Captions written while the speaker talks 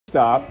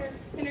Stop.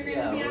 Senator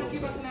Graham, let me ask you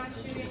about the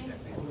mass shooting.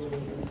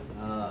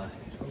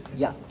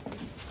 Yeah.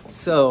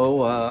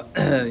 So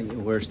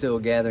we're still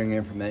gathering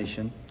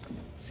information.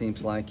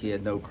 Seems like he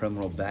had no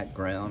criminal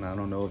background. I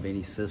don't know of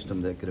any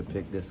system that could have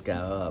picked this guy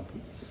up.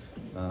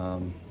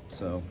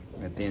 So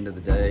at the end of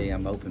the day,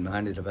 I'm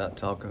open-minded about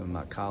talking with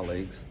my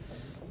colleagues.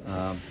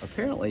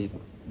 Apparently,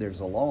 there's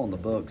a law in the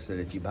books that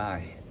if you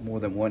buy more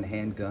than one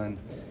handgun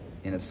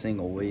in a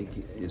single week,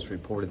 it's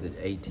reported that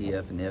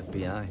ATF and the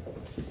FBI.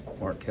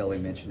 Mark Kelly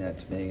mentioned that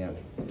to me.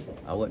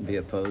 I wouldn't be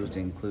opposed to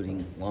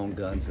including long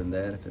guns in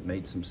that if it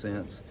made some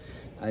sense.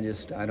 I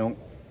don't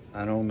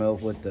know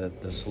what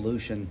the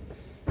solution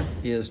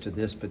is to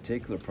this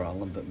particular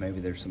problem, but maybe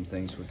there's some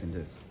things we can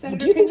do. Senator,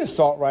 do you think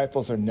assault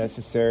rifles are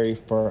necessary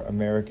for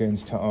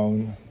Americans to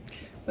own?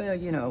 Well,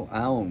 you know,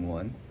 I own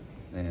one,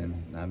 and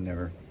I've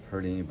never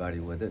hurt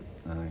anybody with it.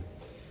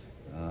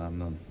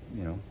 I'm a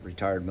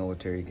retired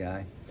military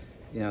guy.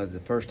 You know, the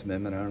First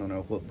Amendment, I don't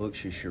know what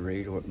books you should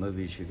read or what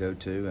movies you go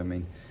to. I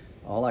mean,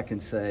 all I can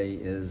say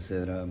is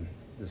that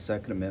the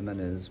Second Amendment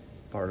is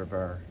part of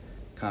our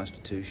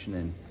Constitution,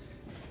 and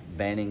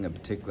banning a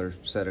particular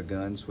set of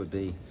guns would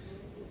be,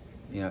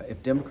 you know,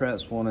 if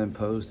Democrats want to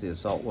impose the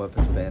assault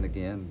weapons ban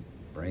again,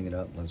 bring it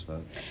up, let's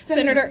vote.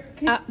 Senator,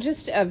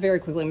 just very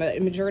quickly,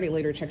 Majority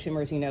Leader Chuck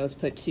Schumer, as you know, has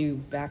put two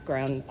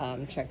background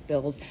check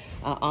bills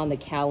on the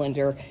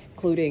calendar,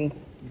 including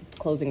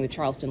closing the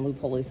Charleston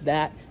loophole. Is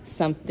that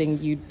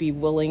something you'd be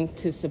willing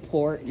to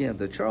support? Yeah,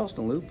 the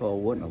Charleston loophole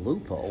wasn't a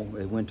loophole.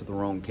 It went to the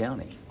wrong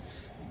county.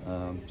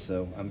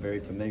 So I'm very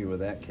familiar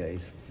with that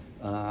case.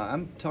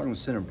 I'm talking with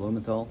Senator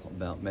Blumenthal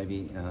about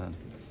maybe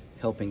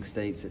helping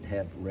states that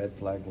have red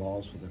flag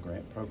laws with a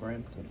grant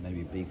program to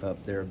maybe beef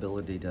up their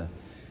ability to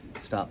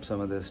stop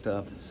some of this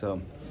stuff. So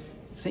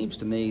it seems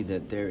to me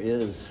that there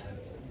is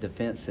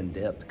defense in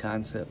depth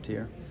concept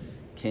here.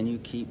 Can you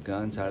keep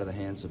guns out of the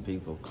hands of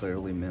people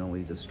clearly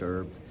mentally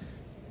disturbed?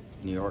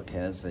 New York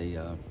has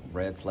a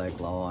red flag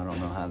law. I don't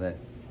know how that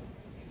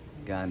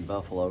guy in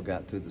Buffalo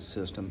got through the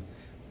system,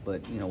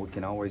 but you know, we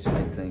can always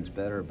make things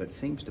better. But it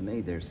seems to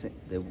me there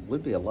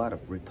would be a lot of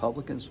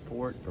Republican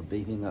support for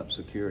beefing up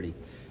security.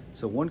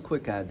 So one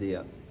quick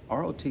idea,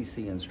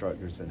 ROTC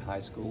instructors in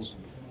high schools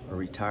are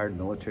retired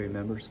military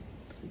members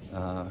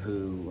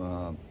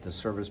who the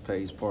service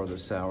pays part of their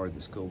salary,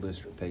 the school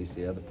district pays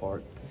the other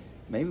part.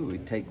 Maybe we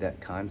take that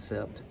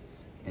concept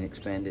and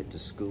expand it to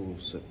school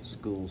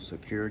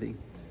security,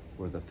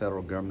 where the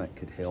federal government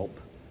could help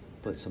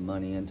put some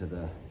money into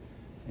the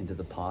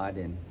pot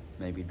and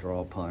maybe draw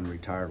upon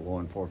retired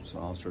law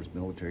enforcement officers,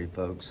 military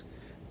folks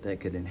that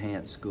could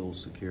enhance school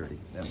security.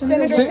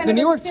 The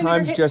New York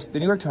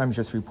Times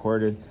just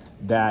reported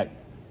that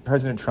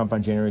President Trump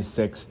on January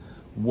 6th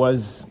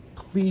was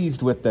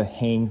pleased with the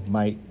hang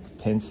Mike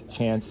Pence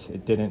chance.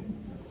 It didn't.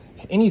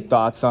 Any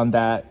thoughts on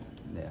that?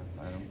 Yeah,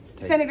 I don't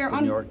take Senator, the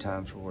New York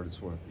Times for what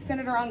it's worth.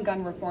 Senator, on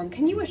gun reform,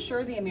 can you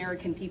assure the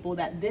American people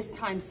that this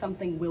time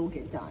something will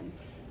get done?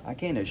 I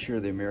can't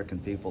assure the American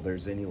people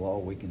there's any law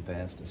we can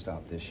pass to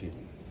stop this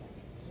shooting.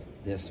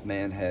 This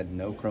man had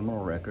no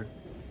criminal record.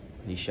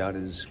 He shot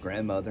his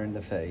grandmother in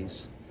the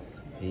face.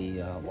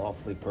 He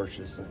lawfully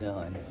purchased a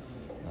gun.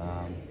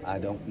 I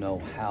don't know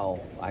how,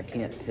 I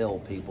can't tell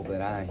people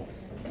that I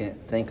can't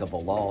think of a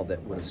law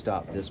that would have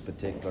stopped this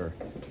particular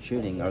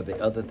shooting. Are there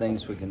other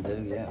things we can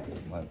do? Yeah,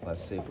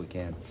 let's see if we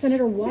can.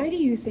 Senator, why do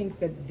you think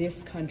that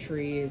this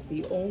country is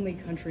the only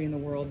country in the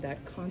world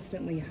that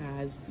constantly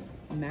has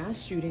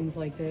mass shootings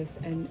like this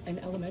and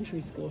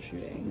elementary school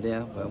shootings?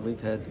 Yeah, well,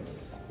 we've had,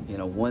 you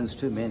know, one's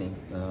too many.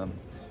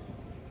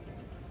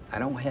 I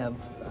don't have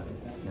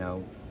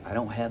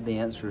the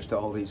answers to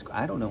all these.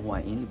 I don't know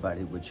why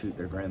anybody would shoot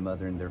their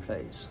grandmother in their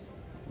face,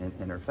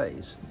 in her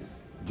face,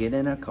 get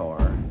in a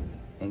car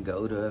and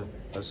go to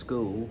a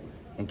school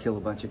and kill a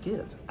bunch of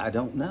kids. I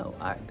don't know.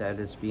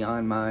 That is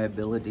beyond my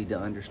ability to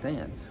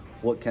understand.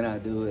 What can I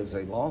do as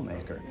a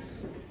lawmaker?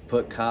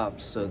 Put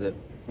cops so that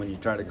when you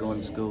try to go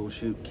into school,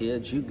 shoot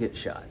kids, you get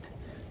shot.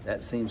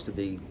 That seems to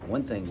be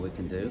one thing we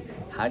can do.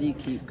 How do you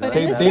keep guns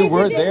out? They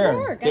were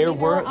there. It didn't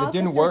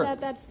work. At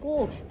that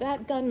school,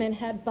 that gunman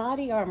had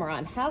body armor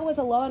on. How was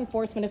a law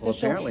enforcement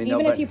official,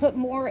 if you put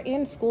more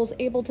in schools,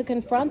 able to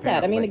confront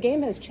that? I mean, the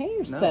game has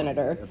changed,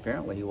 Senator.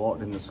 Apparently, he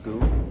walked into school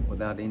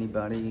without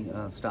anybody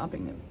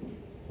stopping him.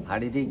 How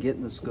did he get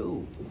in the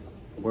school?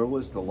 Where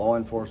was the law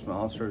enforcement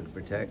officer to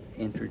protect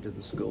entry to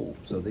the school?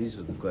 So these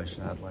are the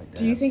questions I'd like to ask.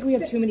 Do you think we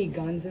have too many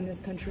guns in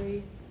this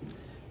country?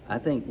 I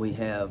think we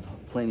have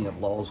plenty of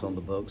laws on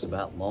the books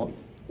about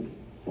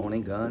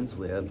owning guns.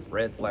 We have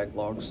red flag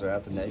laws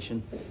throughout the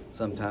nation.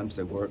 Sometimes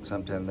they work,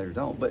 sometimes they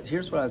don't. But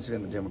here's what I say to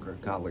my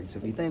Democrat colleagues.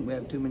 If you think we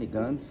have too many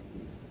guns,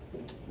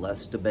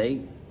 let's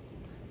debate,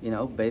 you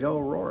know, Beto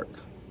O'Rourke.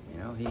 You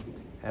know, he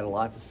had a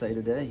lot to say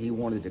today. He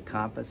wanted to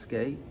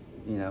confiscate,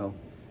 you know,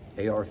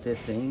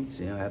 AR-15s,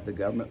 you know, have the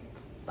government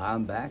buy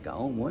them back. I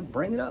own one.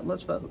 Bring it up.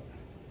 Let's vote.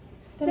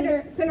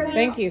 Senator,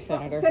 thank you,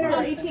 Senator. Senator,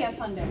 on ATF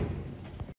funding.